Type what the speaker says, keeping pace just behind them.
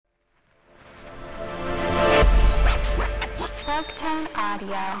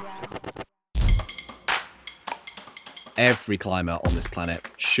Every climber on this planet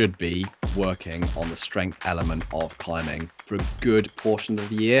should be working on the strength element of climbing for a good portion of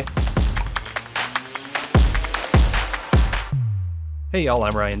the year. Hey y'all,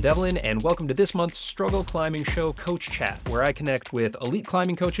 I'm Ryan Devlin, and welcome to this month's Struggle Climbing Show Coach Chat, where I connect with elite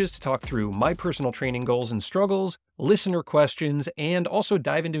climbing coaches to talk through my personal training goals and struggles, listener questions, and also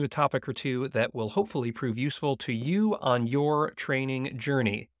dive into a topic or two that will hopefully prove useful to you on your training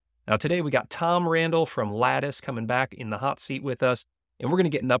journey. Now today we got Tom Randall from Lattice coming back in the hot seat with us, and we're going to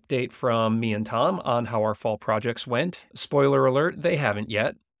get an update from me and Tom on how our fall projects went. Spoiler alert, they haven't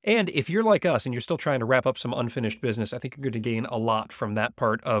yet. And if you're like us and you're still trying to wrap up some unfinished business, I think you're going to gain a lot from that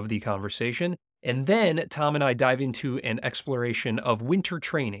part of the conversation. And then Tom and I dive into an exploration of winter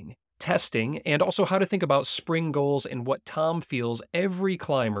training, testing, and also how to think about spring goals and what Tom feels every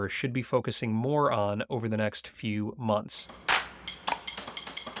climber should be focusing more on over the next few months.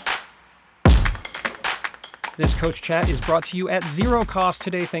 This Coach Chat is brought to you at zero cost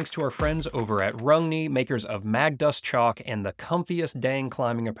today thanks to our friends over at Rungni, makers of Magdust Chalk and the comfiest dang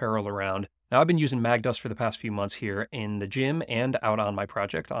climbing apparel around. Now, I've been using Magdust for the past few months here in the gym and out on my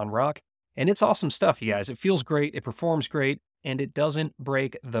project on rock, and it's awesome stuff, you guys. It feels great, it performs great, and it doesn't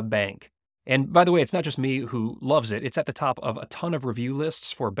break the bank. And by the way, it's not just me who loves it. It's at the top of a ton of review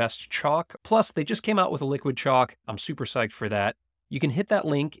lists for best chalk. Plus, they just came out with a liquid chalk. I'm super psyched for that. You can hit that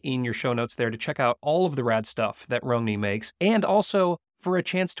link in your show notes there to check out all of the rad stuff that Rungni makes, and also for a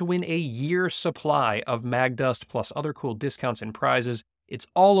chance to win a year's supply of Magdust plus other cool discounts and prizes. It's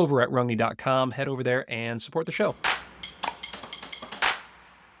all over at Rungni.com. Head over there and support the show.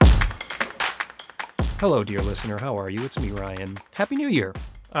 Hello, dear listener. How are you? It's me, Ryan. Happy New Year.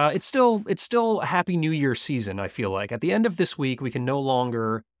 It's still Happy New Year season, I feel like. At the end of this week, we can no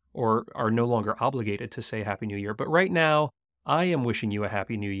longer, or are no longer obligated to say Happy New Year, but right now, I am wishing you a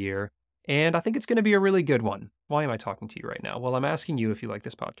Happy New Year, and I think it's going to be a really good one. Why am I talking to you right now? Well, I'm asking you if you like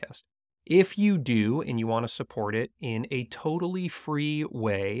this podcast. If you do, and you want to support it in a totally free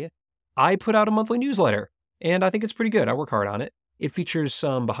way, I put out a monthly newsletter, and I think it's pretty good. I work hard on it. It features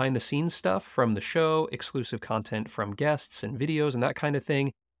some behind-the-scenes stuff from the show, exclusive content from guests and videos and that kind of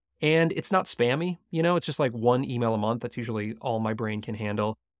thing, and it's not spammy. It's just like one email a month. That's usually all my brain can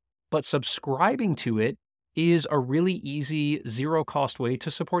handle. But subscribing to it is a really easy, zero-cost way to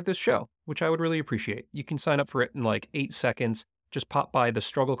support this show, which I would really appreciate. You can sign up for it in like 8 seconds. Just pop by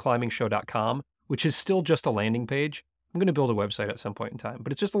thestruggleclimbingshow.com, which is still just a landing page. I'm going to build a website at some point in time,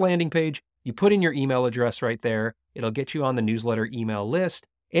 but it's just a landing page. You put in your email address right there. It'll get you on the newsletter email list,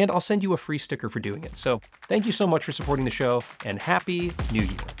 and I'll send you a free sticker for doing it. So thank you so much for supporting the show, and Happy New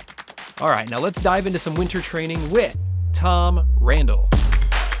Year. All right, now let's dive into some winter training with Tom Randall.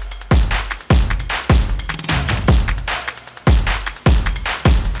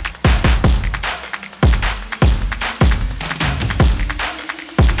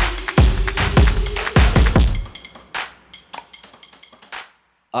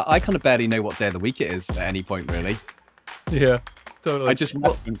 I kind of barely know what day of the week it is at any point, really. Yeah, totally. I just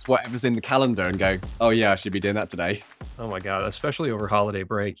reference whatever's in the calendar and go, oh yeah, I should be doing that today. Oh my God, especially over holiday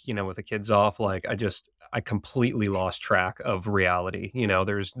break, with the kids off, I completely lost track of reality.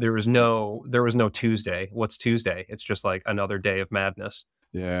 There was no Tuesday. What's Tuesday? It's just like another day of madness.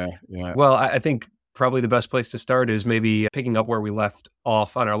 Yeah. Well, I think probably the best place to start is maybe picking up where we left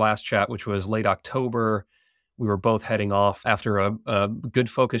off on our last chat, which was late October. We were both heading off after a good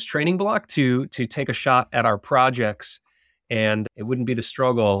focused training block to take a shot at our projects. And it wouldn't be the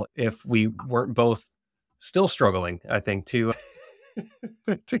struggle if we weren't both still struggling, I think, to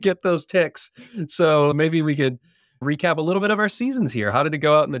get those ticks. So maybe we could recap a little bit of our seasons here. How did it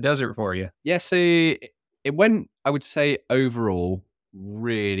go out in the desert for you? Yeah, so it went, I would say, overall,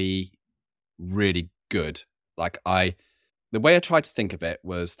 really, really good. The way I tried to think of it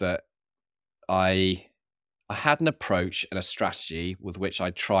was that I had an approach and a strategy with which I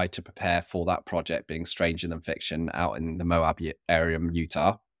tried to prepare for that project being Stranger Than Fiction out in the Moab area in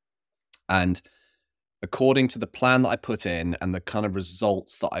Utah. And according to the plan that I put in and the kind of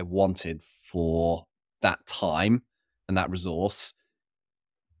results that I wanted for that time and that resource,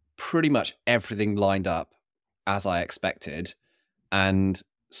 pretty much everything lined up as I expected. And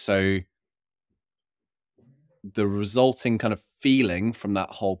so the resulting kind of feeling from that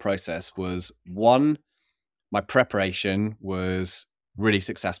whole process was, one, my preparation was really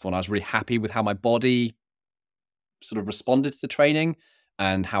successful, and I was really happy with how my body sort of responded to the training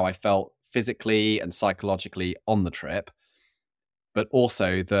and how I felt physically and psychologically on the trip, but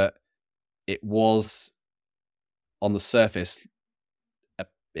also that it was, on the surface,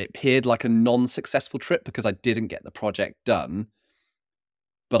 it appeared like a non-successful trip because I didn't get the project done.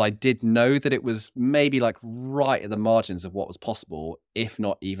 but I did know that it was maybe like right at the margins of what was possible, if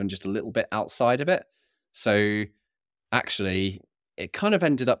not even just a little bit outside of it. So actually, it kind of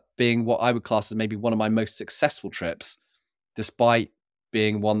ended up being what I would class as maybe one of my most successful trips, despite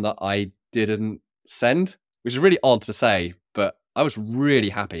being one that I didn't send, which is really odd to say, but I was really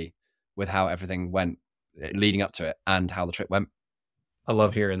happy with how everything went leading up to it and how the trip went. I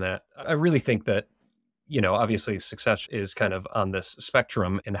love hearing that. I really think that, obviously success is kind of on this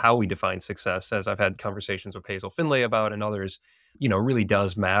spectrum and how we define success, as I've had conversations with Hazel Finlay about and others, really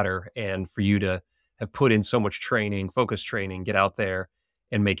does matter. And for you to have put in so much training, focus training, get out there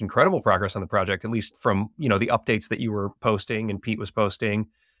and make incredible progress on the project, at least from, the updates that you were posting and Pete was posting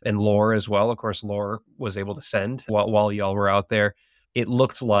and Lore as well. Of course, Lore was able to send while y'all were out there. It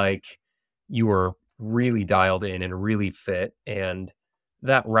looked like you were really dialed in and really fit. And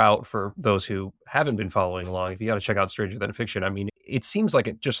that route, for those who haven't been following along, if you got to check out Stranger Than Fiction, I mean, it seems like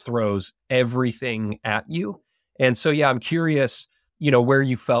it just throws everything at you. And so, yeah, I'm curious, where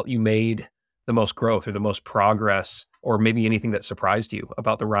you felt you made the most growth or the most progress, or maybe anything that surprised you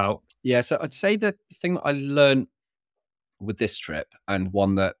about the route. Yeah, so I'd say the thing that I learned with this trip, and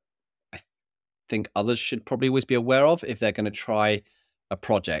one that I think others should probably always be aware of if they're going to try a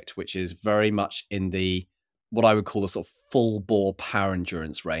project, which is very much in the what I would call the sort of full bore power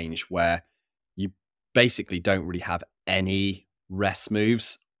endurance range, where you basically don't really have any rest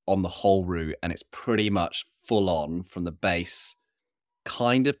moves on the whole route, and it's pretty much full on from the base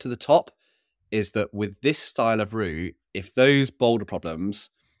kind of to the top. Is that with this style of route, if those boulder problems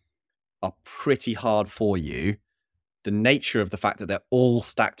are pretty hard for you, the nature of the fact that they're all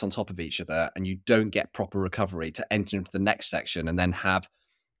stacked on top of each other and you don't get proper recovery to enter into the next section and then have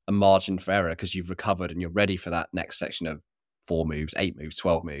a margin for error because you've recovered and you're ready for that next section of 4 moves, 8 moves,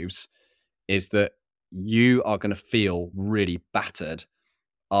 12 moves, is that you are going to feel really battered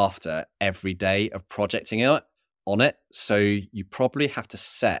after every day of projecting it on it. So you probably have to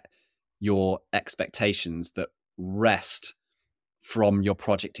set your expectations that rest from your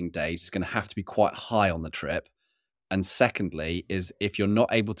projecting days is going to have to be quite high on the trip. And secondly, is if you're not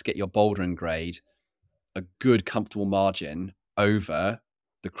able to get your bouldering grade a good, comfortable margin over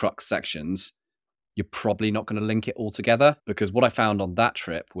the crux sections, you're probably not going to link it all together. Because what I found on that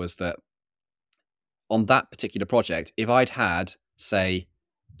trip was that on that particular project, if I'd had, say,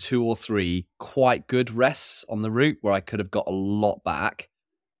 2 or 3 quite good rests on the route where I could have got a lot back,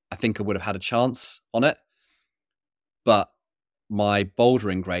 I think I would have had a chance on it. But my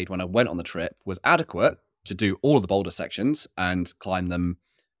bouldering grade when I went on the trip was adequate to do all of the boulder sections and climb them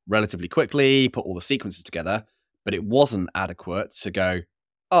relatively quickly, put all the sequences together, but it wasn't adequate to go,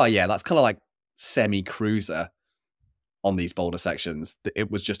 oh yeah, that's kind of like semi-cruiser on these boulder sections.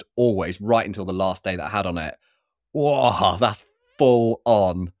 It was just always right until the last day that I had on it. Whoa, that's full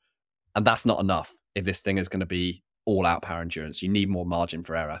on. And that's not enough if this thing is going to be all out power endurance. You need more margin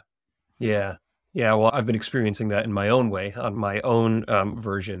for error. Yeah. Yeah. Well, I've been experiencing that in my own way on my own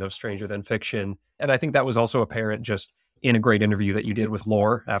version of Stranger Than Fiction. And I think that was also apparent just in a great interview that you did with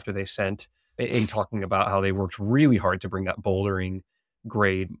Lore after they sent, in talking about how they worked really hard to bring that bouldering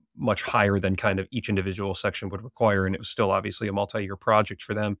grade much higher than kind of each individual section would require. And it was still obviously a multi-year project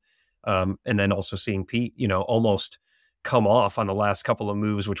for them. And then also seeing Pete, almost come off on the last couple of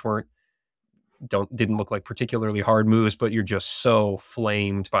moves, which didn't look like particularly hard moves, but you're just so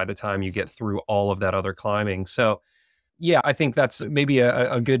flamed by the time you get through all of that other climbing. So yeah, I think that's maybe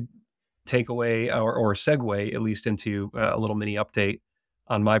a good takeaway or segue at least into a little mini update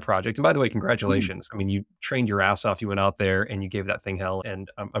on my project. And by the way, congratulations. I mean, you trained your ass off. You went out there and you gave that thing hell, and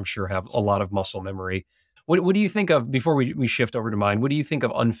I'm sure have a lot of muscle memory. What do you think of, before we shift over to mine, what do you think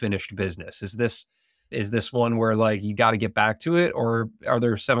of unfinished business? Is this one where like you got to get back to it, or are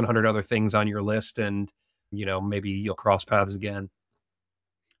there 700 other things on your list and, maybe you'll cross paths again?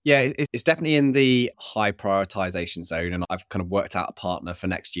 Yeah, it's definitely in the high prioritization zone. And I've kind of worked out a partner for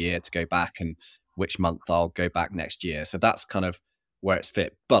next year to go back and which month I'll go back next year. So that's kind of where it's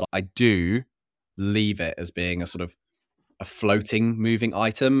fit. But I do leave it as being a sort of a floating moving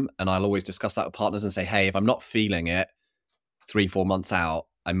item. And I'll always discuss that with partners and say, hey, if I'm not feeling it 3-4 months out,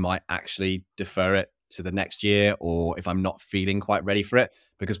 I might actually defer it to the next year, or if I'm not feeling quite ready for it.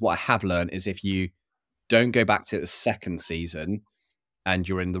 Because what I have learned is if you don't go back to the second season and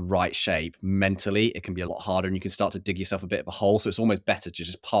you're in the right shape mentally, it can be a lot harder and you can start to dig yourself a bit of a hole. So it's almost better to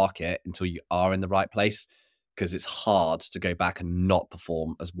just park it until you are in the right place, because it's hard to go back and not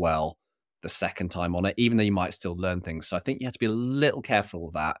perform as well the second time on it, even though you might still learn things. So I think you have to be a little careful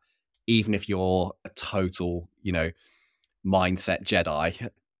of that, even if you're a total, mindset Jedi.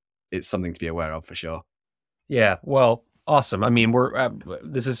 It's something to be aware of for sure. Yeah. Well, Awesome. I mean, we're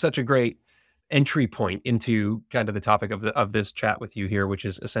this is such a great entry point into kind of the topic of this chat with you here, which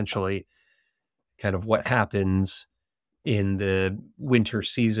is essentially kind of what happens in the winter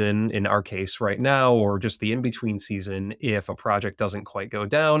season, in our case right now, or just the in between season, if a project doesn't quite go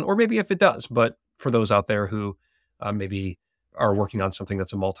down, or maybe if it does. But for those out there who maybe are working on something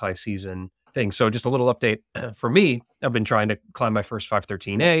that's a multi season thing. So, just a little update for me. I've been trying to climb my first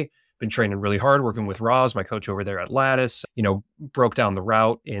 513A, been training really hard, working with Roz, my coach over there at Lattice, broke down the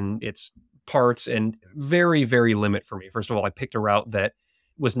route in its parts and very, very limit for me. First of all, I picked a route that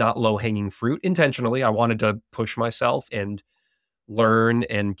was not low hanging fruit intentionally. I wanted to push myself and learn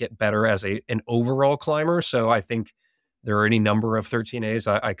and get better as an overall climber. So I think there are any number of 13As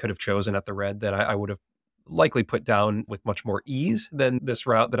I could have chosen at the red that I would have likely put down with much more ease than this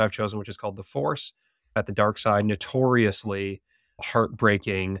route that I've chosen, which is called the Force. At the dark side, notoriously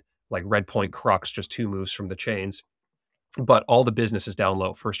heartbreaking, like red point crux, just 2 moves from the chains. But all the business is down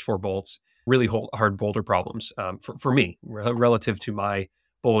low. First 4 bolts, really hard boulder problems for me relative to my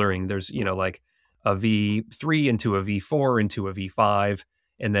bouldering. There's, like a V3 into a V4 into a V5,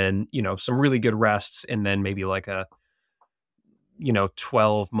 and then, some really good rests, and then maybe like a,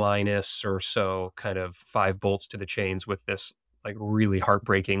 12 minus or so kind of 5 bolts to the chains with this like really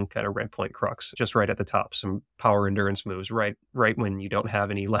heartbreaking kind of red point crux just right at the top. Some power endurance moves right when you don't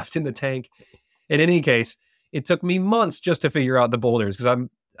have any left in the tank. In any case, it took me months just to figure out the boulders because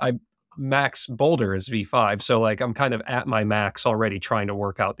I max boulder is V5. So like I'm kind of at my max already trying to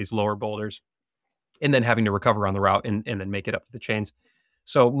work out these lower boulders and then having to recover on the route and then make it up to the chains.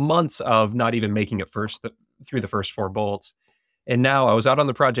 So months of not even making it through the first 4 bolts. And now I was out on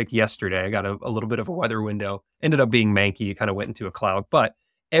the project yesterday. I got a little bit of a weather window, ended up being manky. It kind of went into a cloud. But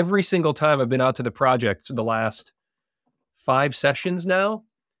every single time I've been out to the project, the last 5 sessions now,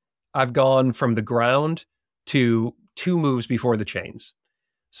 I've gone from the ground to 2 moves before the chains.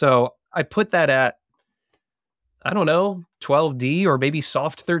 So I put that at, I don't know, 12D or maybe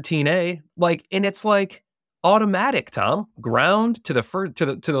soft 13A. Like, and it's like automatic, Tom. Ground to the first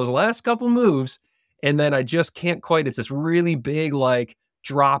to those last couple moves, and then I just can't quite. It's this really big like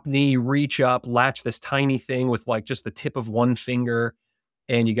drop knee, reach up, latch this tiny thing with like just the tip of one finger,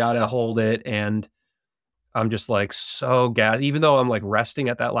 and you got to hold it. And I'm just like so gassed, even though I'm like resting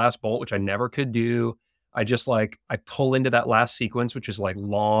at that last bolt, which I never could do. I just like, I pull into that last sequence, which is like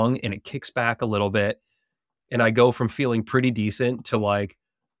long and it kicks back a little bit. And I go from feeling pretty decent to like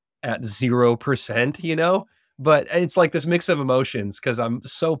at 0%, But it's like this mix of emotions because I'm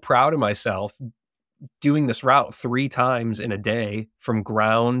so proud of myself doing this route 3 times in a day from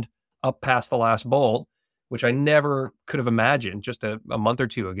ground up past the last bolt, which I never could have imagined just a month or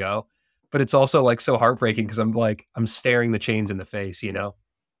two ago. But it's also like so heartbreaking because I'm staring the chains in the face. Yeah,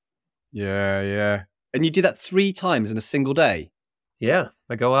 yeah. And you did that 3 times in a single day? Yeah,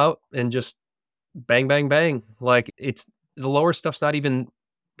 I go out and just bang, bang, bang. Like it's the lower stuff's not even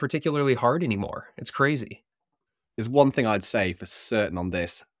particularly hard anymore. It's crazy. There's one thing I'd say for certain on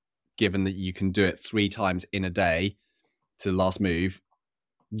this, given that you can do it 3 times in a day to the last move,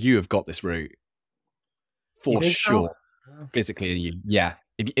 you have got this route You for think so? sure. Physically, yeah.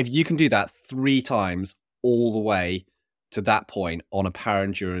 If you can do that 3 times all the way to that point on a power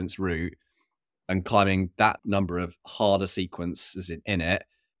endurance route and climbing that number of harder sequences in it,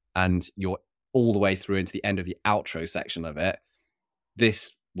 and you're all the way through into the end of the outro section of it,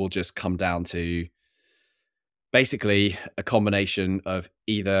 this will just come down to basically a combination of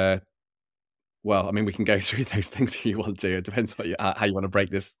either, well, I mean, we can go through those things if you want to. It depends on how you want to break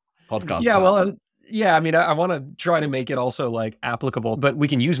this podcast Yeah, up. well, yeah, I mean, I want to try to make it also like applicable, but we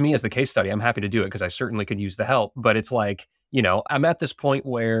can use me as the case study. I'm happy to do it because I certainly could use the help. But it's like, I'm at this point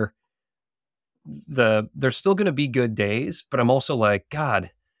where there's still going to be good days, but I'm also like,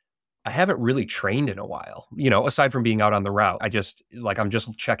 God, I haven't really trained in a while. Aside from being out on the route, I'm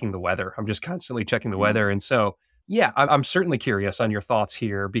just checking the weather. I'm just constantly checking the weather, and so yeah, I'm certainly curious on your thoughts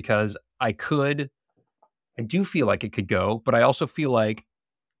here because I do feel like it could go, but I also feel like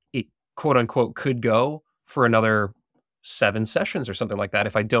it quote unquote could go for another 7 sessions or something like that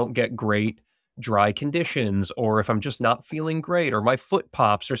if I don't get great dry conditions or if I'm just not feeling great or my foot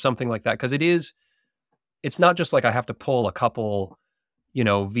pops or something like that. Because it's not just like I have to pull a couple,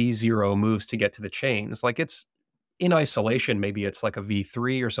 V0 moves to get to the chains. Like it's in isolation, maybe it's like a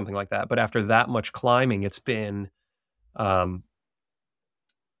V3 or something like that. But after that much climbing, um,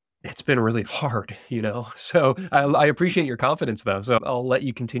 it's been really hard. So I appreciate your confidence though. So I'll let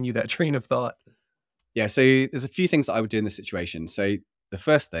you continue that train of thought. Yeah, so there's a few things that I would do in this situation. So the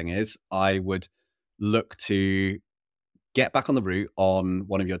first thing is I would look to get back on the route on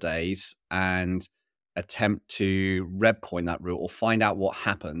one of your days and attempt to red point that route or find out what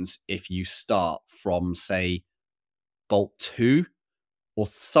happens if you start from, say, bolt 2 or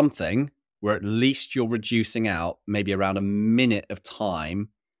something, where at least you're reducing out maybe around a minute of time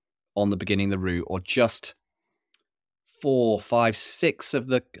on the beginning of the route, or just 4, 5, 6 of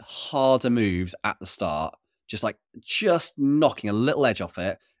the harder moves at the start, just knocking a little edge off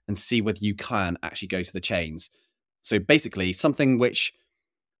it, and see whether you can actually go to the chains. So basically, something which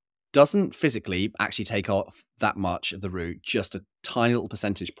doesn't physically actually take off that much of the route, just a tiny little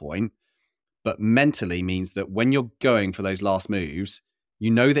percentage point, but mentally means that when you're going for those last moves,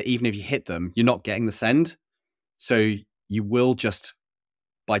 you know that even if you hit them, you're not getting the send. So you will just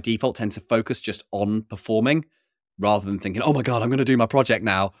by default tend to focus just on performing rather than thinking, oh my God, I'm going to do my project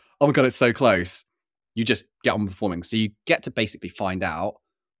now. Oh my God, it's so close. You just get on performing. So you get to basically find out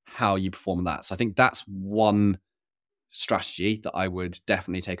how you perform on that. So I think that's one strategy that I would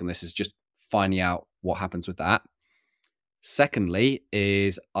definitely take on this, is just finding out what happens with that. Secondly,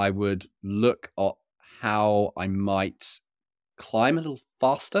 is I would look at how I might climb a little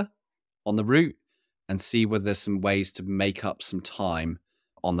faster on the route and see whether there's some ways to make up some time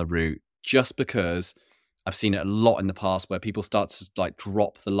on the route, just because I've seen it a lot in the past where people start to like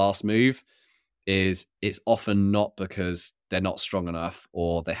drop the last move. Is it's often not because they're not strong enough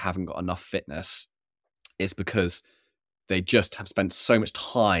or they haven't got enough fitness. It's because they just have spent so much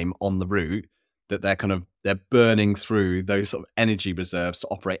time on the route that they're burning through those sort of energy reserves to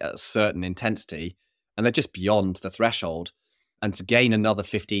operate at a certain intensity, and they're just beyond the threshold. And to gain another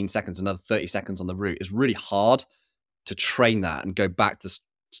 15 seconds, another 30 seconds on the route is really hard to train that and go back to the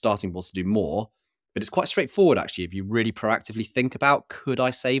starting balls to do more. But it's quite straightforward, actually, if you really proactively think about, could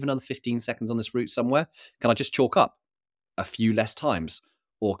I save another 15 seconds on this route somewhere? Can I just chalk up a few less times?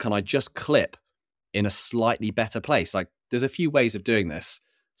 Or can I just clip in a slightly better place? Like, there's a few ways of doing this.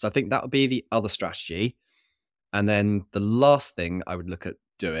 So I think that would be the other strategy. And then the last thing I would look at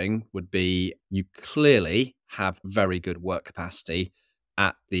doing would be, you clearly have very good work capacity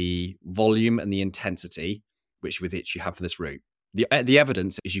at the volume and the intensity with which you have for this route. The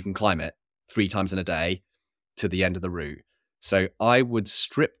evidence is you can climb it 3 times in a day to the end of the route. So I would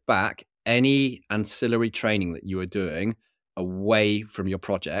strip back any ancillary training that you are doing away from your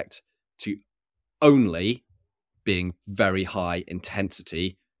project to only being very high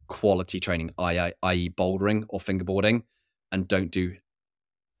intensity quality training, i.e. bouldering or fingerboarding, and don't do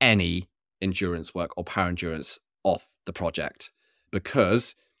any endurance work or power endurance off the project,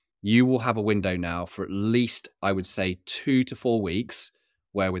 because you will have a window now for at least, I would say, 2 to 4 weeks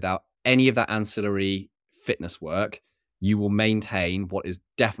where, without any of that ancillary fitness work, you will maintain what is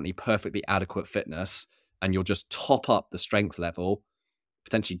definitely perfectly adequate fitness, and you'll just top up the strength level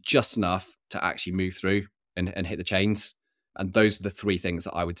potentially just enough to actually move through and hit the chains. And those are the 3 things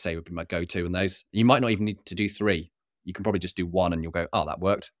that I would say would be my go-to. And those, you might not even need to do 3. You can probably just do 1 and you'll go, oh, that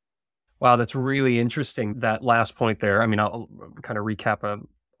worked. Wow, that's really interesting. That last point there. I mean, I'll kind of recap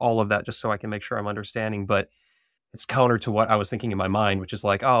all of that just so I can make sure I'm understanding. But it's counter to what I was thinking in my mind, which is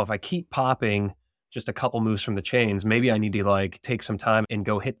like, oh, if I keep popping just a couple moves from the chains, maybe I need to like take some time and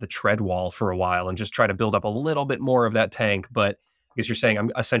go hit the tread wall for a while and just try to build up a little bit more of that tank. But because you're saying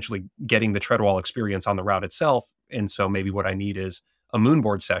I'm essentially getting the tread wall experience on the route itself. And so maybe what I need is a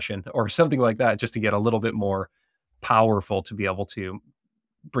moonboard session or something like that, just to get a little bit more powerful to be able to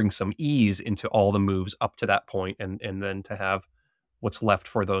bring some ease into all the moves up to that point, and then to have what's left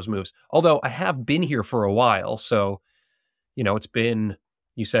for those moves. Although I have been here for a while, so it's been,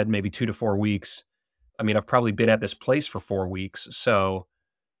 you said maybe 2 to 4 weeks. I mean, I've probably been at this place for 4 weeks. So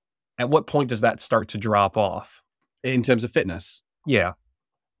at what point does that start to drop off? In terms of fitness, Yeah,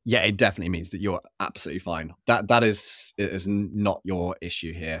 yeah, it definitely means that you're absolutely fine. That is not your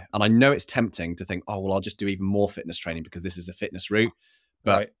issue here. And I know it's tempting to think, oh, well, I'll just do even more fitness training because this is a fitness route.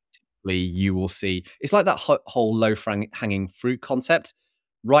 But right. typically you will see, it's like that whole low hanging fruit concept.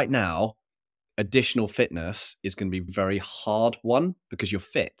 Right now, additional fitness is going to be a very hard one because you're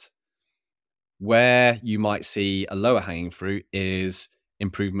fit. Where you might see a lower hanging fruit is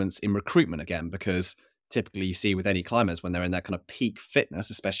improvements in recruitment again, because typically you see with any climbers when they're in their kind of peak fitness,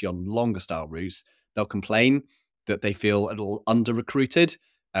 especially on longer style routes, they'll complain that they feel a little under recruited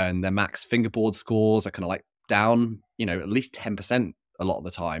and their max fingerboard scores are kind of like down, at least 10% a lot of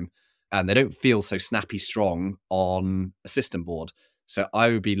the time. And they don't feel so snappy strong on a system board. So I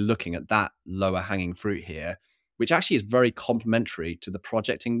would be looking at that lower hanging fruit here, which actually is very complementary to the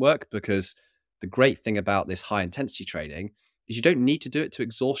projecting work, because the great thing about this high intensity training is you don't need to do it to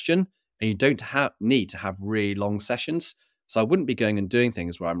exhaustion, and you don't need to have really long sessions. So I wouldn't be going and doing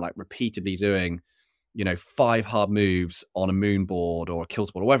things where I'm like repeatedly doing, 5 hard moves on a moon board or a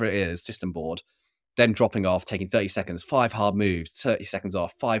kilt board or whatever it is, system board, then dropping off, taking 30 seconds, 5 hard moves, 30 seconds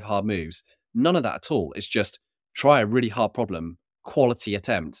off, 5 hard moves. None of that at all. It's just try a really hard problem, quality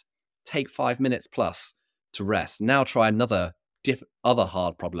attempt, take 5 minutes plus to rest. Now try another other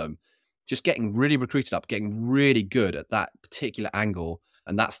hard problem. Just getting really recruited up, getting really good at that particular angle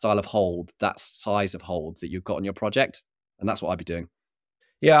and that style of hold, that size of hold that you've got on your project. And that's what I'd be doing.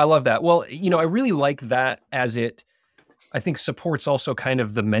 Yeah, I love that. Well, I really like that as I think supports also kind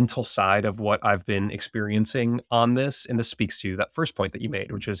of the mental side of what I've been experiencing on this. And this speaks to that first point that you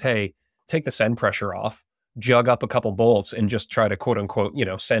made, which is, hey, take the send pressure off, jug up a couple bolts and just try to quote unquote,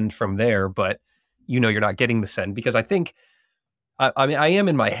 send from there. But you're not getting the send because I think, I mean, I am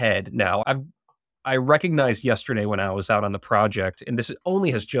in my head now. I recognized yesterday when I was out on the project, and this only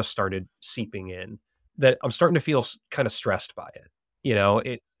has just started seeping in, that I'm starting to feel kind of stressed by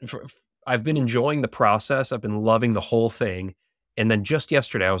it. I've been enjoying the process. I've been loving the whole thing. And then just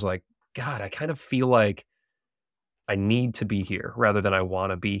yesterday, I was like, God, I kind of feel like I need to be here rather than I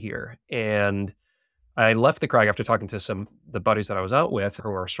want to be here. And I left the crag after talking to the buddies that I was out with who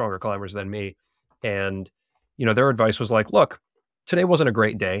are stronger climbers than me. And, their advice was like, look, today wasn't a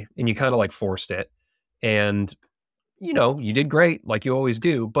great day and you kind of like forced it. And, you did great like you always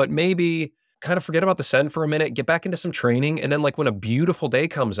do, but maybe kind of forget about the send for a minute, get back into some training. And then like when a beautiful day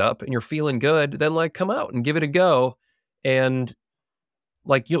comes up and you're feeling good, then like come out and give it a go. And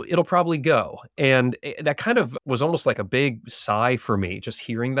like it'll probably go. And that kind of was almost like a big sigh for me, just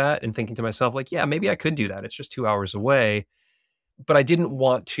hearing that and thinking to myself, like, yeah, maybe I could do that. It's just 2 hours away. But I didn't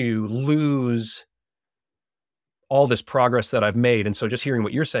want to lose all this progress that I've made. And so just hearing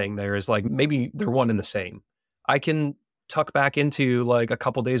what you're saying there is like, maybe they're one and the same. I can tuck back into like a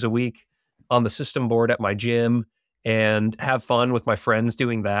couple days a week on the system board at my gym and have fun with my friends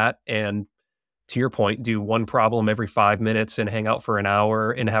doing that. And to your point, do one problem every 5 minutes and hang out for an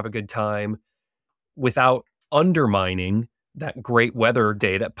hour and have a good time without undermining that great weather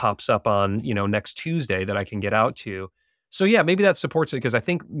day that pops up on, next Tuesday that I can get out to. So yeah, maybe that supports it because I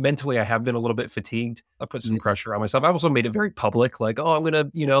think mentally I have been a little bit fatigued. I put some pressure on myself. I've also made it very public, like, oh, I'm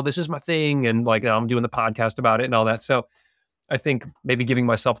going to, this is my thing. And like, I'm doing the podcast about it and all that. So I think maybe giving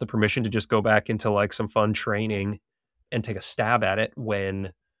myself the permission to just go back into like some fun training and take a stab at it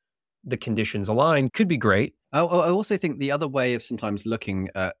when the conditions align could be great. I also think the other way of sometimes looking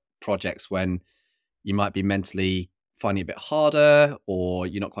at projects when you might be mentally finding it a bit harder, or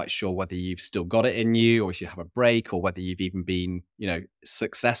you're not quite sure whether you've still got it in you, or if you have a break, or whether you've even been,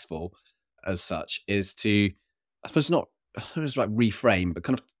 successful as such, is to, I suppose, not just like reframe, but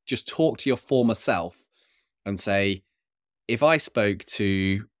kind of just talk to your former self and say, if I spoke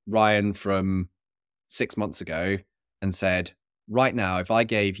to Ryan from 6 months ago and said, right now, if I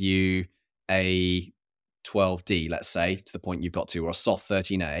gave you a 12D, let's say, to the point you've got to, or a soft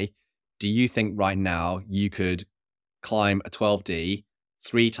 13A, do you think right now you could climb a 12D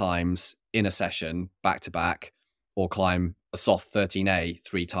 3 times in a session back to back, or climb a soft 13A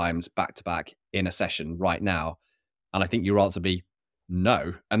 3 times back to back in a session right now? And I think your answer would be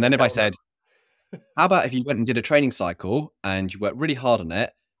no. And then if I said, how about if you went and did a training cycle and you worked really hard on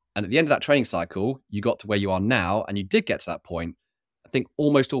it, and at the end of that training cycle, you got to where you are now and you did get to that point, I think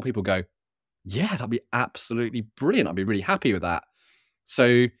almost all people go, yeah, that'd be absolutely brilliant. I'd be really happy with that.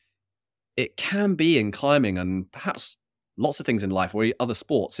 So it can be in climbing and perhaps lots of things in life or other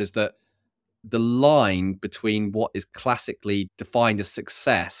sports, is that the line between what is classically defined as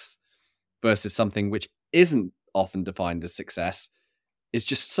success versus something which isn't often defined as success is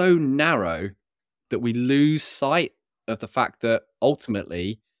just so narrow that we lose sight of the fact that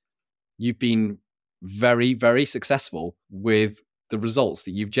ultimately you've been very, very successful with the results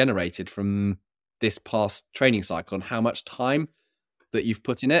that you've generated from this past training cycle and how much time that you've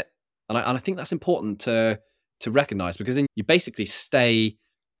put in it. And I think that's important to recognize, because then you basically stay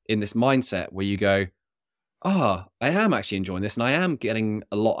in this mindset where you go, I am actually enjoying this and I am getting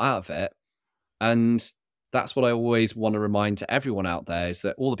a lot out of it. And that's what I always want to remind to everyone out there, is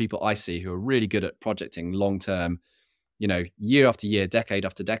that all the people I see who are really good at projecting long term, year after year, decade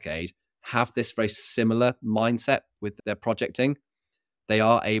after decade, have this very similar mindset with their projecting. They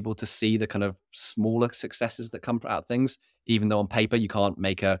are able to see the kind of smaller successes that come out of things, even though on paper you can't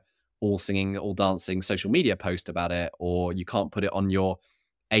make a all singing, all dancing social media post about it, or you can't put it on your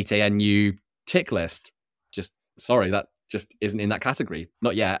 8ANU tick list. Just sorry, that just isn't in that category.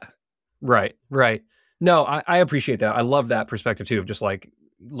 Not yet. Right. No, I appreciate that. I love that perspective too, of just like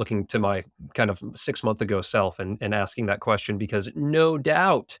looking to my kind of 6 month ago self and asking that question, because no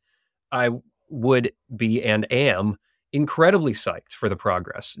doubt I would be and am incredibly psyched for the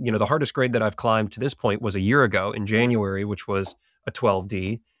progress. The hardest grade that I've climbed to this point was a year ago in January, which was a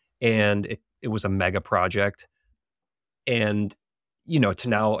 12D. And it was a mega project. And, to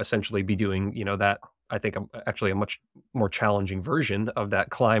now essentially be doing, that I think I'm actually a much more challenging version of that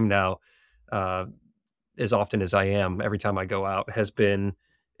climb now, uh, as often as I am every time I go out has been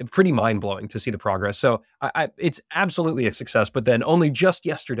pretty mind blowing to see the progress. So it's absolutely a success. But then only just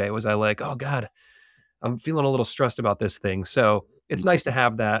yesterday was I like, oh God, I'm feeling a little stressed about this thing. So it's nice to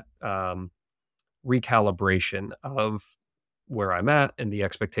have that recalibration of where I'm at and the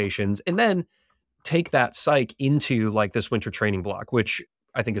expectations. And then take that psych into like this winter training block, which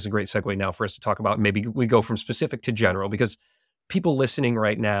I think is a great segue now for us to talk about. Maybe we go from specific to general because people listening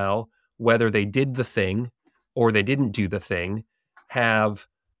right now, whether they did the thing or they didn't do the thing, have,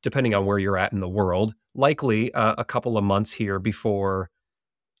 depending on where you're at in the world, likely a couple of months here before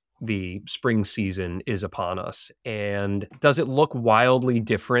the spring season is upon us. And does it look wildly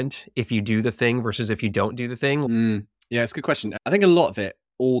different if you do the thing versus if you don't do the thing? Yeah, it's a good question. I think a lot of it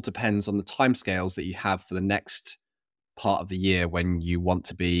all depends on the timescales that you have for the next part of the year when you want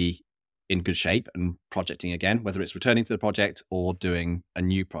to be in good shape and projecting again, whether it's returning to the project or doing a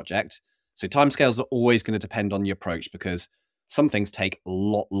new project. So timescales are always going to depend on the approach because some things take a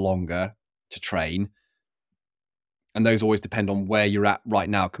lot longer to train. And those always depend on where you're at right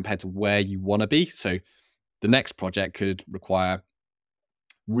now compared to where you want to be. So the next project could require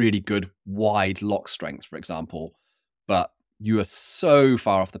really good wide lock strength, for example, but you are so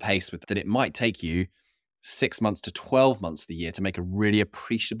far off the pace with that it might take you 6 months to 12 months of the year to make a really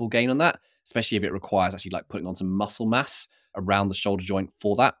appreciable gain on that, especially if it requires actually like putting on some muscle mass around the shoulder joint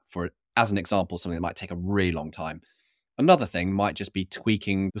for that. For as an example, something that might take a really long time. Another thing might just be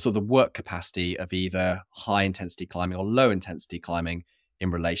tweaking the sort of work capacity of either high intensity climbing or low intensity climbing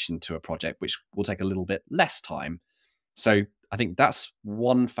in relation to a project, which will take a little bit less time. So I think that's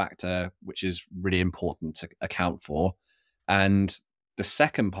one factor which is really important to account for. And the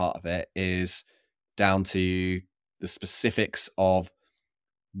second part of it is down to the specifics of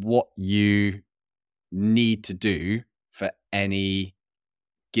what you need to do for any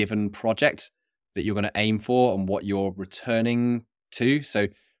given project that you're going to aim for and what you're returning to. So,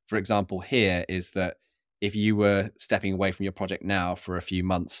 for example, here is that if you were stepping away from your project now for a few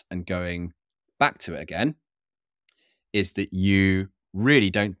months and going back to it again, is that you really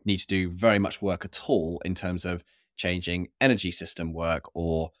don't need to do very much work at all in terms of changing energy system work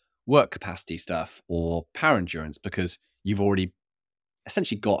or work capacity stuff or power endurance because you've already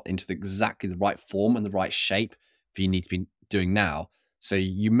essentially got into exactly the right form and the right shape for you need to be doing now. So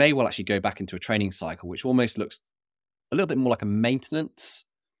you may well actually go back into a training cycle, which almost looks a little bit more like a maintenance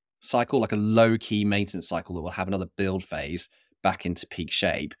cycle, like a low-key maintenance cycle that will have another build phase back into peak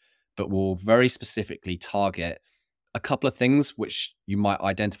shape, but will very specifically target a couple of things which you might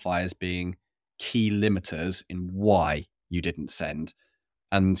identify as being key limiters in why you didn't send.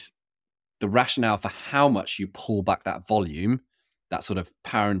 And the rationale for how much you pull back that volume, that sort of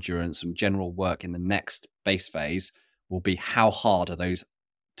power endurance and general work in the next base phase will be how hard are those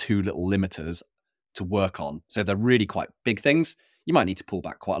two little limiters to work on. So they're really quite big things. You might need to pull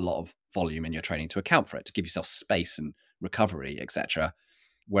back quite a lot of volume in your training to account for it, to give yourself space and recovery, etc.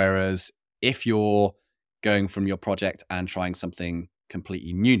 Whereas if you're going from your project and trying something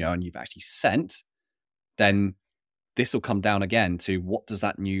completely new now and you've actually sent, then this will come down again to what does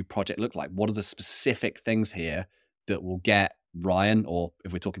that new project look like? What are the specific things here that will get Ryan, or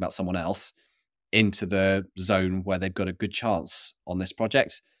if we're talking about someone else, into the zone where they've got a good chance on this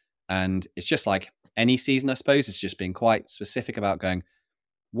project? And it's just like any season, I suppose, it's just being quite specific about going,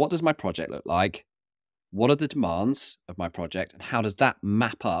 what does my project look like? What are the demands of my project? And how does that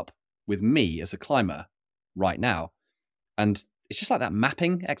map up with me as a climber right now? And it's just like that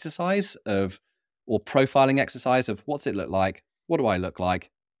mapping exercise or profiling exercise of what's it look like? What do I look like?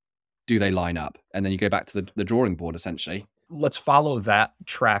 Do they line up? And then you go back to the drawing board, essentially. Let's follow that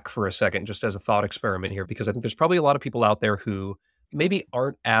track for a second, just as a thought experiment here, because I think there's probably a lot of people out there who maybe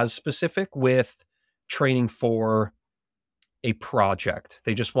aren't as specific with training for a project.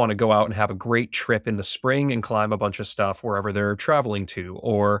 They just want to go out and have a great trip in the spring and climb a bunch of stuff wherever they're traveling to,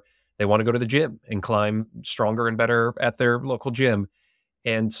 or they want to go to the gym and climb stronger and better at their local gym.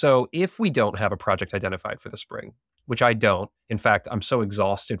 And so if we don't have a project identified for the spring, which I don't, in fact, I'm so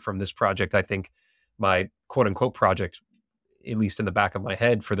exhausted from this project, I think my quote unquote project, at least in the back of my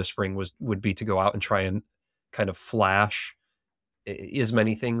head for the spring, would be to go out and try and kind of flash as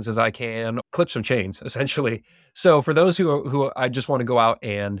many things as I can, clip some chains, essentially. So for those who I just want to go out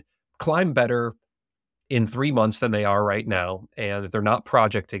and climb better in 3 months than they are right now, and they're not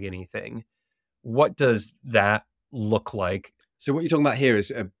projecting anything, what does that look like? So what you're talking about here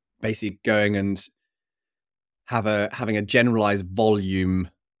is basically going and having a generalized volume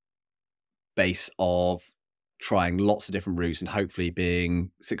base of trying lots of different routes and hopefully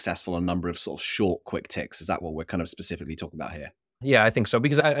being successful on a number of sort of short, quick ticks. Is that what we're kind of specifically talking about here? Yeah, I think so.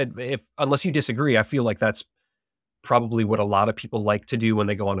 Because if unless you disagree, I feel like that's probably what a lot of people like to do when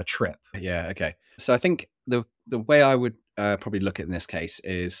they go on a trip. Yeah. Okay. So I think the way I would probably look at it in this case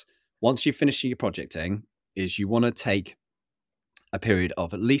is once you've finished your projecting, is you want to take a period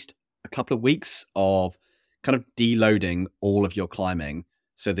of at least a couple of weeks of kind of deloading all of your climbing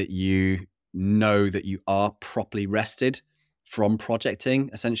so that you know that you are properly rested from projecting,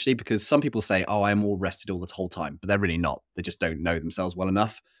 essentially. Because some people say, oh, I'm all rested all the whole time, but they're really not. They just don't know themselves well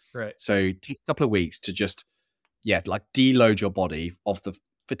enough. Right. So take a couple of weeks to just, yeah, like deload your body of the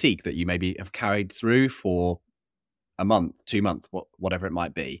fatigue that you maybe have carried through for a month, 2 months, whatever it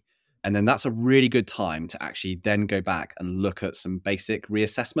might be. And then that's a really good time to actually then go back and look at some basic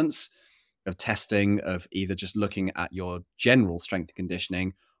reassessments of testing, of either just looking at your general strength and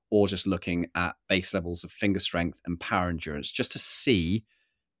conditioning or just looking at base levels of finger strength and power endurance, just to see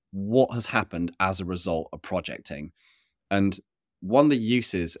what has happened as a result of projecting. And one of the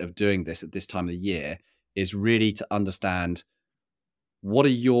uses of doing this at this time of the year is really to understand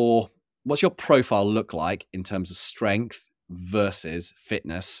what's your profile look like in terms of strength versus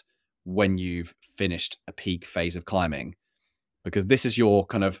fitness when you've finished a peak phase of climbing, because this is your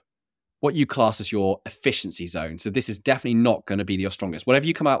kind of what you class as your efficiency zone. So this is definitely not going to be your strongest. Whatever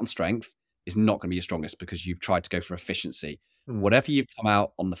you come out on strength is not going to be your strongest because you've tried to go for efficiency. Mm. Whatever you've come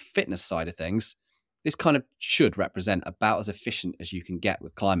out on the fitness side of things, this kind of should represent about as efficient as you can get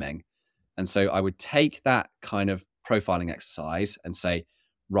with climbing. And so I would take that kind of profiling exercise and say,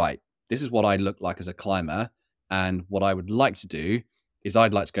 right, this is what I look like as a climber. And what I would like to do is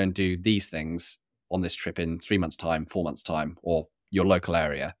I'd like to go and do these things on this trip in 3 months' time, 4 months' time, or your local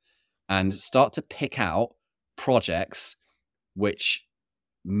area, and start to pick out projects which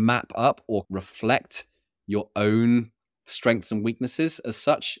map up or reflect your own strengths and weaknesses as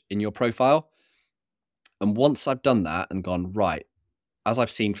such in your profile. And once I've done that and gone, right, as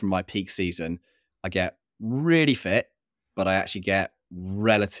I've seen from my peak season, I get really fit, but I actually get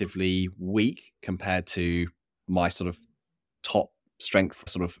relatively weak compared to my sort of top strength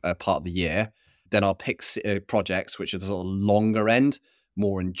sort of part of the year. Then I'll pick projects which are the sort of longer end,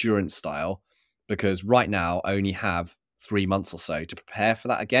 more endurance style, because right now I only have 3 months or so to prepare for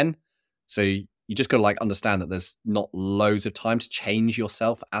that again. So you just got to like understand that there's not loads of time to change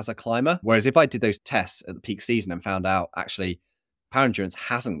yourself as a climber. Whereas if I did those tests at the peak season and found out actually power endurance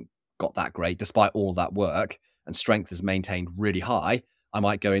hasn't got that great despite all of that work and strength is maintained really high, I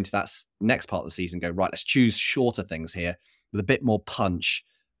might go into that next part of the season and go, right, let's choose shorter things here with a bit more punch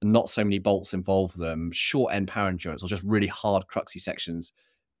and not so many bolts involved with them, short end power endurance or just really hard cruxy sections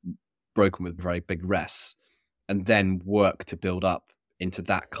broken with very big rests, and then work to build up into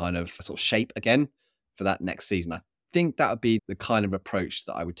that kind of sort of shape again for that next season. I think that would be the kind of approach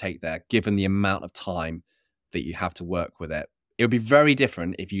that I would take there, given the amount of time that you have to work with it. It would be very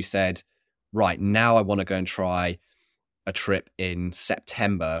different if you said, right, now I want to go and try a trip in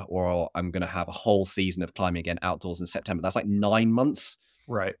September, or I'm going to have a whole season of climbing again outdoors in September. That's like 9 months.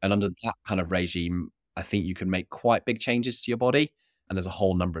 Right. And under that kind of regime, I think you can make quite big changes to your body. And there's a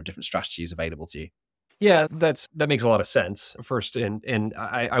whole number of different strategies available to you. Yeah, that makes a lot of sense. First, and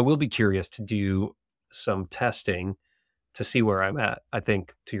I will be curious to do some testing to see where I'm at. I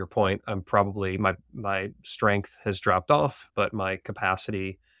think to your point, I'm probably my strength has dropped off, but my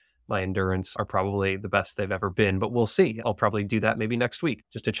capacity, my endurance are probably the best they've ever been. But we'll see. I'll probably do that maybe next week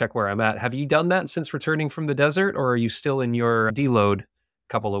just to check where I'm at. Have you done that since returning from the desert, or are you still in your deload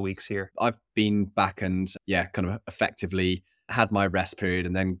couple of weeks here? I've been back and kind of effectively had my rest period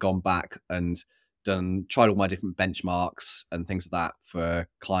and then gone back and tried all my different benchmarks and things like that for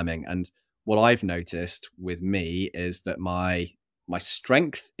climbing. And what I've noticed with me is that my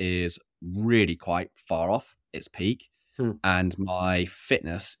strength is really quite far off its peak, and my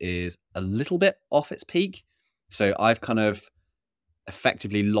fitness is a little bit off its peak. So I've kind of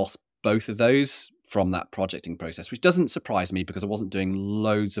effectively lost both of those from that projecting process, which doesn't surprise me because I wasn't doing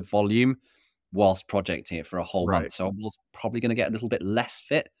loads of volume whilst projecting it for a whole month. So I was probably going to get a little bit less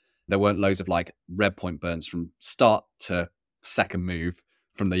fit. There weren't loads of like red point burns from start to second move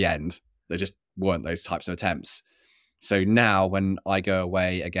from the end. There just weren't those types of attempts. So now when I go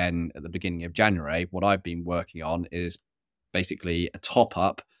away again at the beginning of January, what I've been working on is basically a top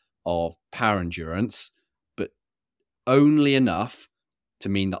up of power endurance, but only enough to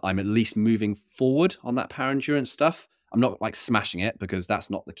mean that I'm at least moving forward on that power endurance stuff. I'm not like smashing it because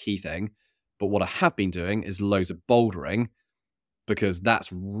that's not the key thing. But what I have been doing is loads of bouldering because that's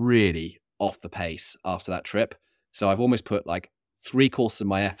really off the pace after that trip. So I've almost put like 3/4 of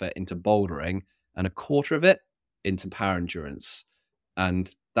my effort into bouldering and a quarter of it into power endurance.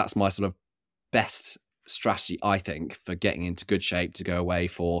 And that's my sort of best strategy, I think, for getting into good shape to go away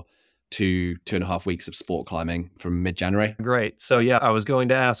for 2.5 weeks of sport climbing from mid-January. Great. So yeah, I was going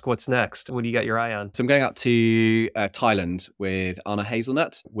to ask what's next. What do you got your eye on? So I'm going up to Thailand with Anna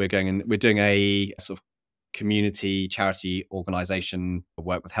Hazelnut. We're doing a sort of community charity organization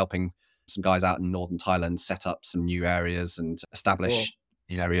work with helping some guys out in northern Thailand set up some new areas and establish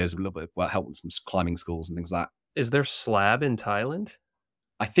new areas a little bit, well, help with some climbing schools and things like that. Is there slab in Thailand?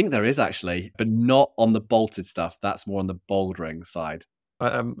 I think there is actually, but not on the bolted stuff. That's more on the bouldering side.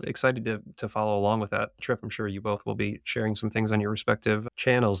 I'm excited to follow along with that trip. I'm sure you both will be sharing some things on your respective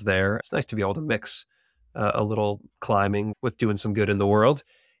channels there. It's nice to be able to mix a little climbing with doing some good in the world.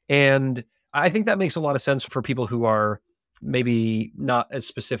 And I think that makes a lot of sense for people who are maybe not as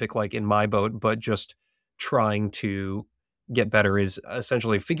specific like in my boat, but just trying to get better is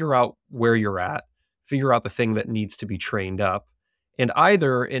essentially figure out where you're at, figure out the thing that needs to be trained up. And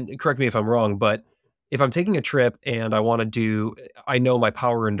correct me if I'm wrong, but if I'm taking a trip and I know my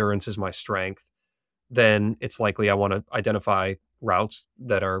power endurance is my strength, then it's likely I want to identify routes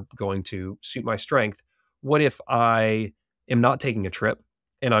that are going to suit my strength. What if I am not taking a trip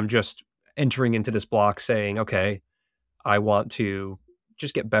and I'm just entering into this block saying, okay, I want to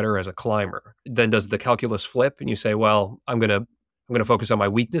just get better as a climber? Then does the calculus flip and you say, well, I'm going to focus on my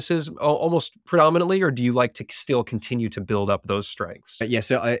weaknesses almost predominantly, or do you like to still continue to build up those strengths? Yeah,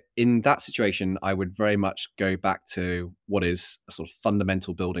 so in that situation, I would very much go back to what is a sort of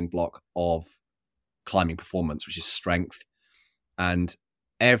fundamental building block of climbing performance, which is strength. And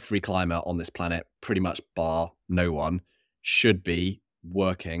every climber on this planet, pretty much bar no one, should be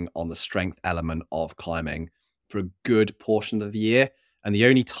working on the strength element of climbing for a good portion of the year. And the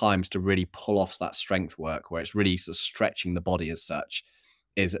only times to really pull off that strength work, where it's really sort of stretching the body as such,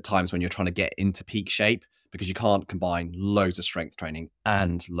 is at times when you're trying to get into peak shape, because you can't combine loads of strength training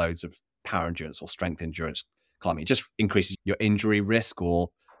and loads of power endurance or strength endurance climbing. It just increases your injury risk or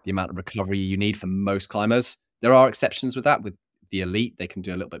the amount of recovery you need for most climbers. There are exceptions with that. With the elite, they can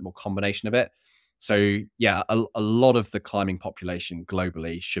do a little bit more combination of it. So yeah, a lot of the climbing population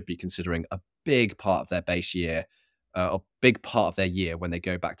globally should be considering a big part of their base year, a big part of their year when they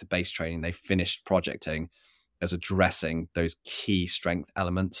go back to base training, they finished projecting as addressing those key strength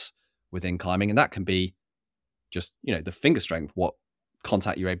elements within climbing. And that can be just, the finger strength, what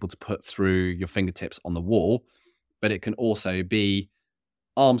contact you're able to put through your fingertips on the wall, but it can also be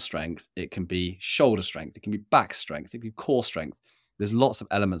arm strength, it can be shoulder strength, it can be back strength, it can be core strength. There's lots of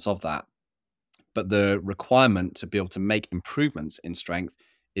elements of that. But the requirement to be able to make improvements in strength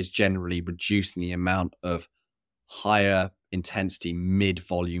is generally reducing the amount of higher intensity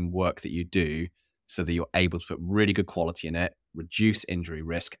mid-volume work that you do so that you're able to put really good quality in it, reduce injury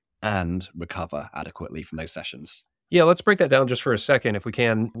risk, and recover adequately from those sessions. Yeah, let's break that down just for a second if we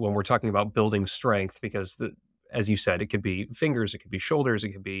can when we're talking about building strength, because as you said, it could be fingers, it could be shoulders,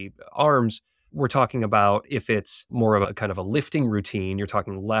 it could be arms. We're talking about if it's more of a kind of a lifting routine, you're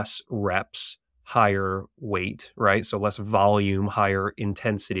talking less reps, higher weight, right? So less volume, higher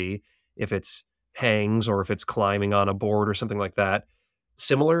intensity. If it's hangs or if it's climbing on a board or something like that,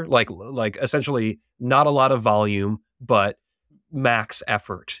 similar, like essentially not a lot of volume, but max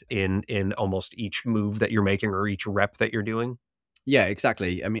effort in almost each move that you're making or each rep that you're doing. Yeah,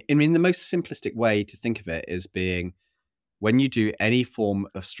 exactly. I mean, the most simplistic way to think of it is being when you do any form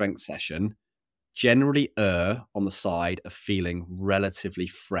of strength session, generally err on the side of feeling relatively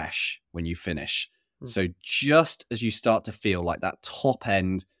fresh when you finish. So just as you start to feel like that top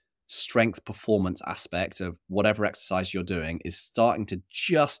end strength performance aspect of whatever exercise you're doing is starting to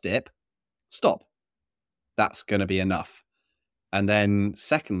just dip, stop. That's going to be enough. And then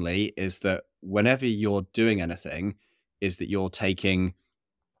secondly is that whenever you're doing anything, is that you're taking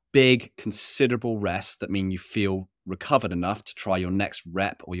big, considerable rests that mean you feel recovered enough to try your next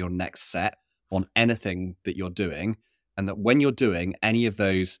rep or your next set on anything that you're doing. And that when you're doing any of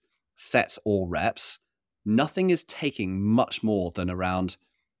those sets or reps, nothing is taking much more than around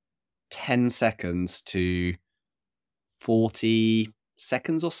 10 seconds to 40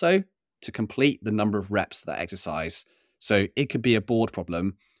 seconds or so to complete the number of reps of that exercise. So it could be a board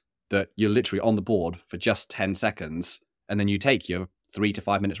problem that you're literally on the board for just 10 seconds and then you take your 3 to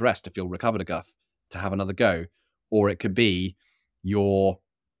 5 minutes rest to feel recovered enough to have another go. Or it could be your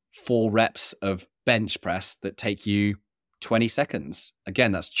 4 reps of bench press that take you 20 seconds.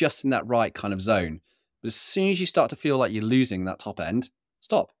 Again, that's just in that right kind of zone. But as soon as you start to feel like you're losing that top end,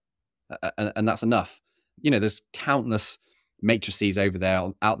 stop. And that's enough. There's countless matrices over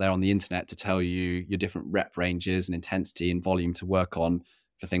there out there on the internet to tell you your different rep ranges and intensity and volume to work on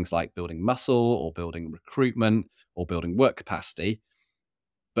for things like building muscle or building recruitment or building work capacity.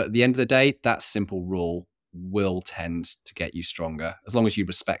 But at the end of the day, that simple rule will tend to get you stronger as long as you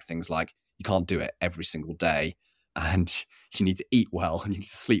respect things like you can't do it every single day and you need to eat well and you need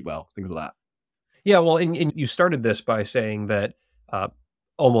to sleep well, things like that. Yeah, well, and you started this by saying that uh,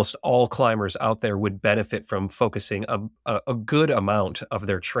 almost all climbers out there would benefit from focusing a good amount of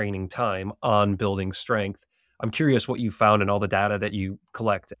their training time on building strength. I'm curious what you found in all the data that you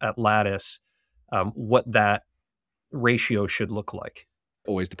collect at Lattice, what that ratio should look like.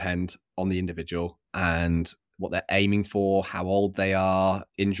 Always depend on the individual and what they're aiming for, how old they are,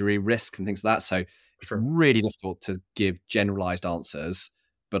 injury risk, and things like that. So it's Sure. really difficult to give generalized answers.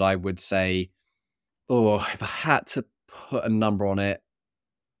 But I would say, oh, if I had to put a number on it,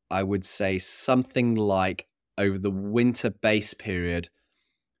 I would say something like over the winter base period,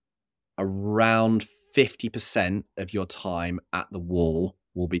 around 50% of your time at the wall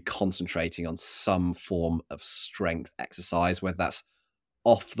will be concentrating on some form of strength exercise, whether that's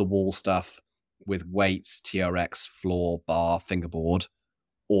off the wall stuff with weights, TRX, floor, bar, fingerboard,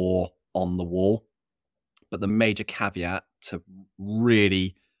 or on the wall. But the major caveat to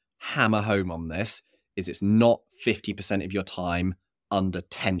really hammer home on this is it's not 50% of your time under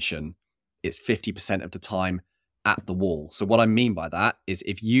tension. It's 50% of the time at the wall. So what I mean by that is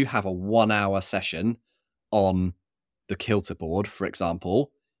if you have a 1 hour session on the kilter board, for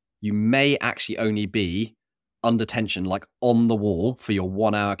example, you may actually only be under tension, like on the wall for your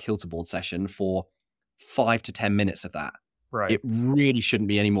 1 hour kilter board session for 5 to 10 minutes of that. Right. It really shouldn't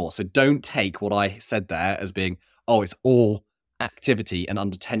be anymore. So don't take what I said there as being, oh, it's all activity and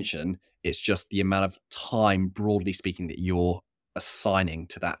under tension. It's just the amount of time, broadly speaking, that you're assigning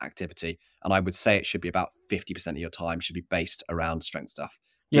to that activity. And I would say it should be about 50% of your time should be based around strength stuff,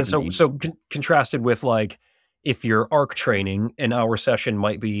 Yeah, given that so you need so to. contrasted with like if your arc training, an hour session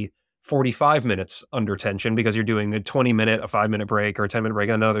might be 45 minutes under tension because you're doing a 20-minute, a 5-minute break, or a 10-minute break,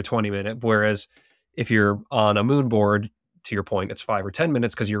 another 20-minute. Whereas if you're on a moon board, to your point, it's 5 or 10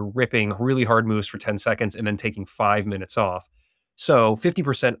 minutes because you're ripping really hard moves for 10 seconds and then taking 5 minutes off. So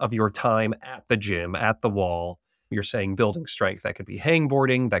 50% of your time at the gym, at the wall, you're saying building strength. That could be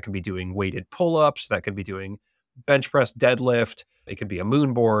hangboarding, that could be doing weighted pull-ups, that could be doing bench press, deadlift, it could be a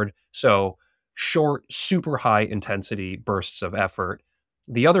moon board. So short, super high intensity bursts of effort.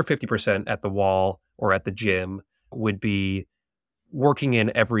 The other 50% at the wall or at the gym would be working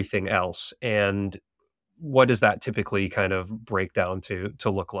in everything else. And what does that typically kind of break down to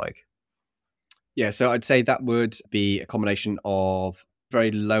look like? Yeah, so I'd say that would be a combination of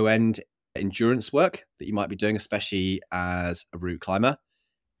very low end endurance work that you might be doing, especially as a route climber.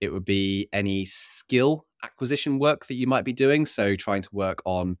 It would be any skill acquisition work that you might be doing. So trying to work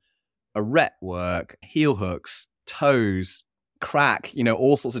on a rep work, heel hooks, toes, crack,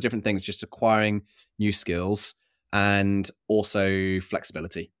 all sorts of different things, just acquiring new skills and also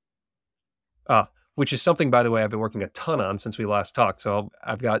flexibility. Which is something, by the way, I've been working a ton on since we last talked. So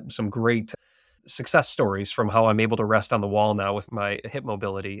I've got some great success stories from how I'm able to rest on the wall now with my hip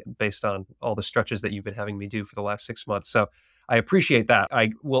mobility based on all the stretches that you've been having me do for the last 6 months. So I appreciate that.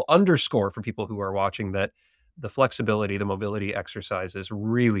 I will underscore for people who are watching that the flexibility, the mobility exercises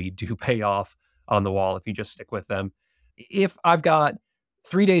really do pay off on the wall if you just stick with them. If I've got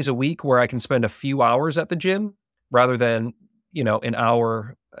 3 days a week where I can spend a few hours at the gym rather than, an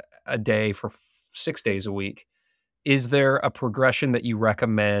hour a day for 6 days a week, is there a progression that you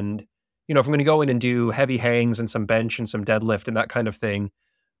recommend? If I'm going to go in and do heavy hangs and some bench and some deadlift and that kind of thing,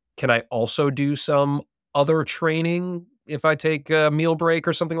 can I also do some other training if I take a meal break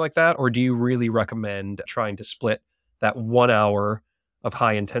or something like that? Or do you really recommend trying to split that 1 hour of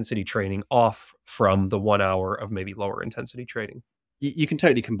high intensity training off from the 1 hour of maybe lower intensity training? You can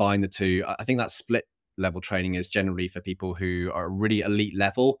totally combine the two. I think that split level training is generally for people who are really elite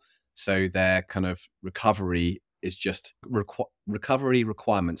level. So their kind of recovery is just recovery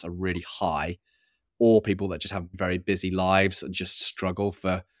requirements are really high, or people that just have very busy lives and just struggle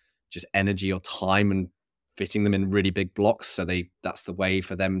for just energy or time and fitting them in really big blocks. So that's the way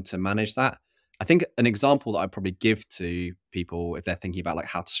for them to manage that. I think an example that I'd probably give to people if they're thinking about like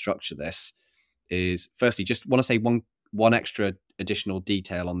how to structure this is firstly, just want to say one extra additional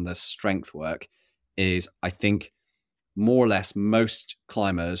detail on the strength work is I think more or less most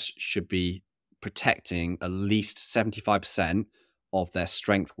climbers should be protecting at least 75% of their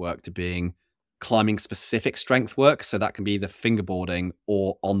strength work to being climbing specific strength work. So that can be the fingerboarding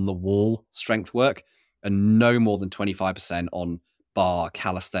or on the wall strength work, and no more than 25% on bar,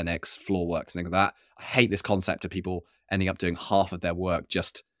 calisthenics, floor work, something like that. I hate this concept of people ending up doing half of their work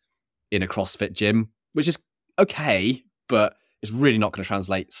just in a CrossFit gym, which is okay, but it's really not going to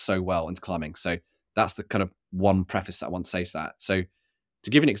translate so well into climbing. So that's the kind of one preface that I want to say to that. So to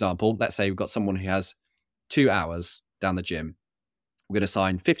give an example, let's say we've got someone who has 2 hours down the gym. We're going to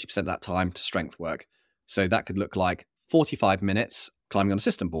assign 50% of that time to strength work. So that could look like 45 minutes climbing on a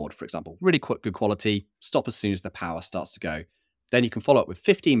system board, for example. Really good quality, stop as soon as the power starts to go. Then you can follow up with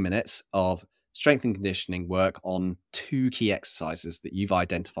 15 minutes of strength and conditioning work on 2 key exercises that you've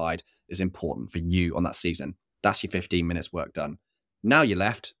identified as important for you on that season. That's your 15 minutes work done. Now you're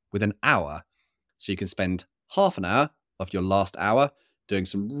left with an hour. So you can spend half an hour of your last hour doing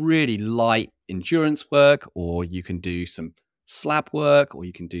some really light endurance work, or you can do some slab work, or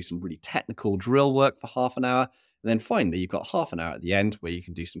you can do some really technical drill work for half an hour. And then finally, you've got half an hour at the end where you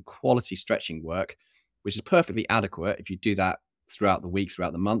can do some quality stretching work, which is perfectly adequate if you do that throughout the week,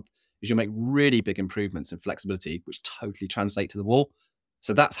 throughout the month, because you'll make really big improvements in flexibility, which totally translate to the wall.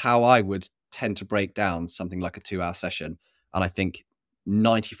 So that's how I would tend to break down something like a 2-hour session. And I think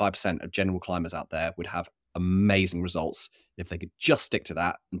 95% of general climbers out there would have amazing results if they could just stick to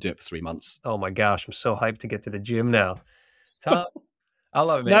that and do it for 3 months. Oh my gosh, I'm so hyped to get to the gym now. Tom, I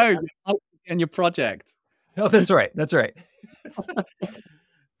love it, man. No, you're hyped in your project. Oh, that's right. That's right.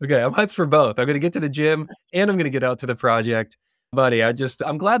 Okay, I'm hyped for both. I'm going to get to the gym and I'm going to get out to the project. Buddy,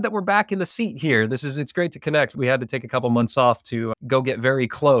 I'm glad that we're back in the seat here. It's great to connect. We had to take a couple months off to go get very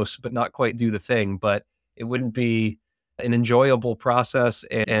close, but not quite do the thing. But it wouldn't be an enjoyable process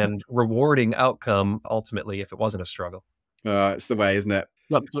and rewarding outcome ultimately if it wasn't a struggle. It's the way, isn't it?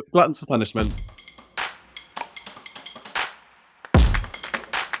 Gluttons for punishment.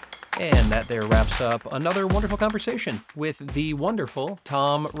 And that there wraps up another wonderful conversation with the wonderful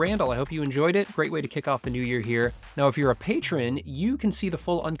Tom Randall. I hope you enjoyed it. Great way to kick off the new year here. Now, if you're a patron, you can see the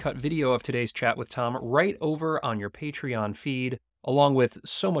full uncut video of today's chat with Tom right over on your Patreon feed, along with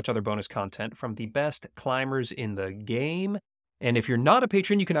so much other bonus content from the best climbers in the game. And if you're not a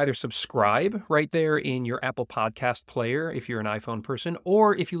patron, you can either subscribe right there in your Apple Podcast player if you're an iPhone person,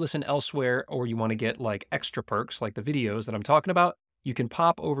 or if you listen elsewhere or you want to get like extra perks like the videos that I'm talking about, you can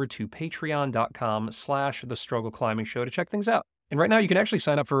pop over to patreon.com/The Struggle Climbing Show to check things out. And right now you can actually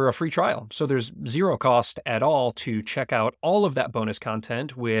sign up for a free trial. So there's zero cost at all to check out all of that bonus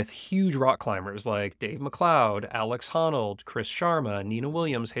content with huge rock climbers like Dave McLeod, Alex Honnold, Chris Sharma, Nina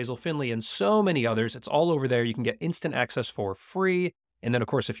Williams, Hazel Finley, and so many others. It's all over there. You can get instant access for free. And then, of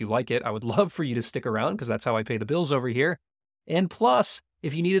course, if you like it, I would love for you to stick around because that's how I pay the bills over here. And plus,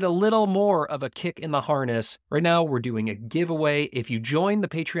 if you needed a little more of a kick in the harness, right now we're doing a giveaway. If you join the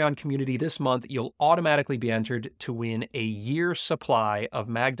Patreon community this month, you'll automatically be entered to win a year's supply of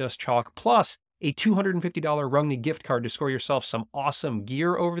Magdust chalk plus a $250 Rungny gift card to score yourself some awesome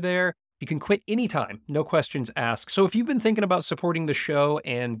gear over there. You can quit anytime, no questions asked. So if you've been thinking about supporting the show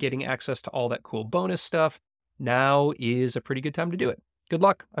and getting access to all that cool bonus stuff, now is a pretty good time to do it. Good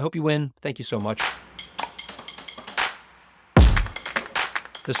luck. I hope you win. Thank you so much.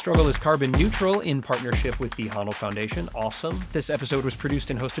 The Struggle is carbon neutral in partnership with the Honnold Foundation. Awesome. This episode was produced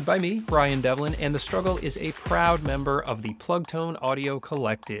and hosted by me, Ryan Devlin, and The Struggle is a proud member of the Plugtone Audio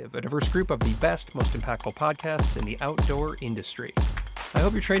Collective, a diverse group of the best, most impactful podcasts in the outdoor industry. I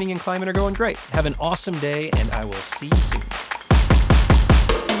hope your training and climbing are going great. Have an awesome day, and I will see you soon.